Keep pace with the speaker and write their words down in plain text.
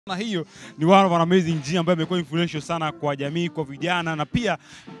Na hiyo ni one of an amazing G ambaye amekuwa influential sana kwa jamii, kwa vijana na pia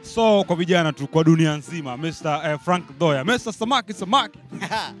kwa vijana tu, kwa dunia nzima. Mr. Frank Thoya, Mr. Samaki.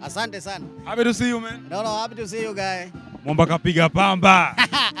 Asante sana. Happy to see you, man. No, happy to see you guy. Mwamba kapiga pamba.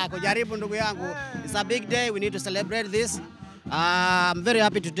 Kujaribu ndugu yangu. It's a big day, we need to celebrate this. I'm very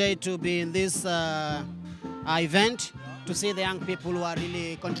happy today to be in this event, to see the young people who are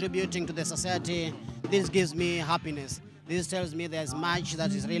really contributing to the society. This gives me happiness. This tells me there's much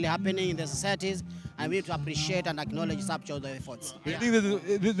that is really happening in the societies, and we need to appreciate and acknowledge such of the efforts. Yeah. I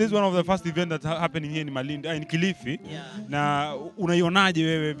think this is one of the first events that's happening here in Malindi, in Kilifi. Yeah. Na unaionaje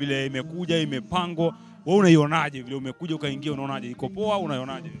wewe vile imekuja, imepangwa? Wewe unaionaje vile umekuja ukaingia, unaonaje? Iko poa,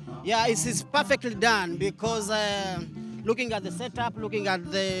 unaionaje? Yeah, it's perfectly done because looking at the setup, looking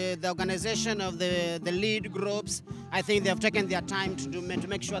at the organization of the lead groups, I think they have taken their time to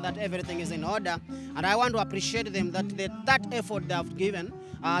make sure that everything is in order. And I want to appreciate them that that effort they have given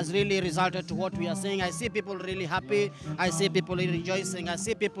has really resulted to what we are seeing. I see people really happy. I see people really rejoicing. I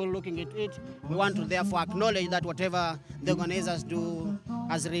see people looking at it. We want to therefore acknowledge that whatever the organizers do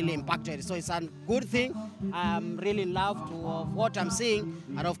has really impacted. So it's a good thing. I'm really in love of what I'm seeing,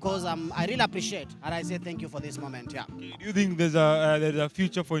 and of course I really appreciate, and I say thank you for this moment. Yeah. Do you think there's a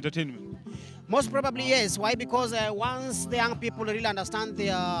future for entertainment? Most probably yes. Why? Because once the young people really understand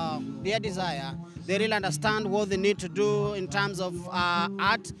their desire, they really understand what they need to do in terms of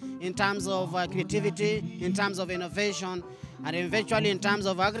art, in terms of creativity, in terms of innovation, and eventually in terms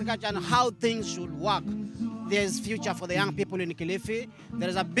of agriculture and how things should work. There's future for the young people in Kilifi. There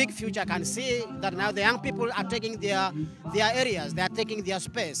is a big future. I can see that now the young people are taking their areas, they are taking their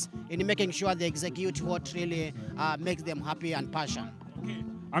space in making sure they execute what really makes them happy and passion. Okay.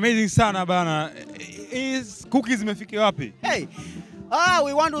 Amazing sana bana. Is cookies mefiki wapi? Hey,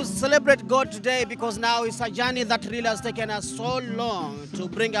 we want to celebrate God today because now it's a journey that really has taken us so long to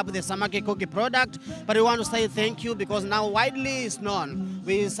bring up the Samaki cookie product. But we want to say thank you because now widely it's known.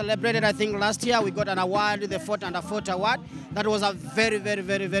 We celebrated, I think last year, we got an award, the Foot and a Foot Award. That was a very, very,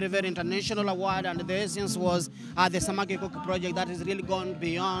 very, very, very international award. And the essence was the Samaki cookie project that has really gone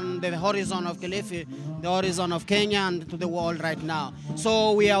beyond the horizon of Kilifi, the horizon of Kenya, and to the world right now.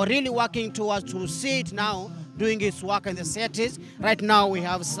 So we are really working towards to see it now doing its work in the cities. Right now we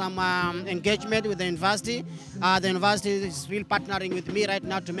have some engagement with the university. The university is really partnering with me right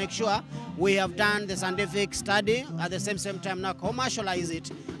now to make sure we have done the scientific study at the same time now commercialize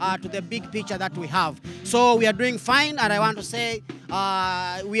it to the big picture that we have. So we are doing fine, and I want to say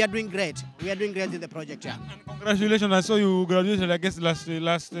we are doing great. We are doing great in the project. Yeah. And congratulations! I saw you graduated, I guess, last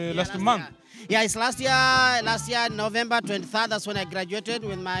month. Year. Yeah, it's last year, November 23rd, that's when I graduated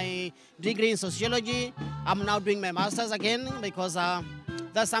with my degree in sociology. I'm now doing my master's again because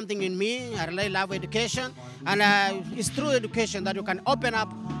that's something in me. I really love education. And it's through education that you can open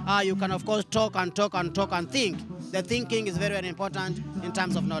up, you can of course talk and think. The thinking is very, very important in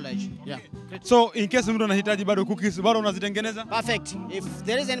terms of knowledge. Yeah. So in case mtu anahitaji bado cookies, bado unazitengeneza? Perfect. If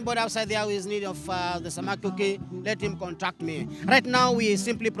there is anybody outside there who is in need of the Samaki cookie, let him contact me. Right now we are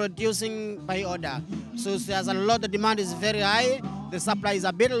simply producing by order. So there's a lot, the demand is very high. The supply is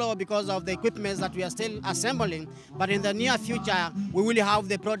a bit low because of the equipment that we are still assembling. But in the near future, we will have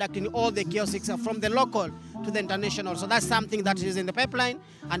the product in all the kiosks from the local to the international. So that's something that is in the pipeline.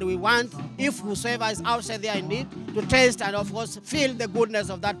 And we want, if whosoever is outside there in need, to taste and of course feel the goodness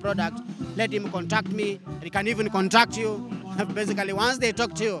of that product, let him contact me. He can even contact you. Basically, once they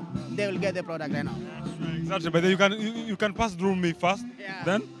talk to you, they will get the product right now. Exactly, but then you can pass through me first. Yeah.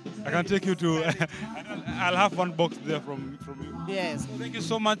 Then I can take you to. I'll have one box there from you. Yes. So thank you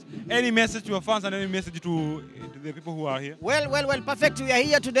so much. Any message to your fans and any message to the people who are here? Well, perfect. We are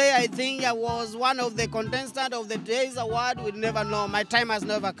here today. I think I was one of the contestants of the day's award. We never know. My time has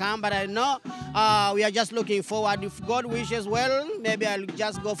never come, but I know we are just looking forward. If God wishes well, maybe I'll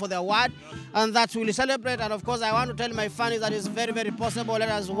just go for the award, and that we'll celebrate. And of course, I want to tell my fans that it's very, very possible. Let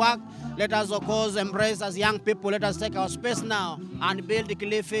us work. Let us, of course, embrace as young people. Let us take our space now and build the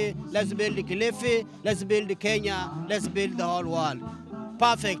Kilifi. Let's build the Kilifi. Let's build the Kenya. Let's build the whole world.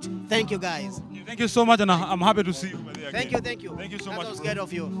 Perfect. Thank you, guys. Thank you so much, and I'm happy to see you. Thank you. Thank you so much. That was great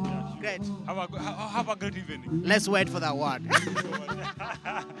of you. Yeah, sure. Great. Have a great evening. Let's wait for the award.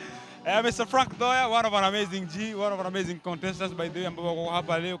 Mr. Frank Thoya, one of an amazing G, one of an amazing contestants by the way, ambao wako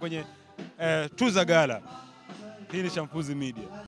hapa leo kwenye Tuza Gala. Hii ni Shampuzy Media.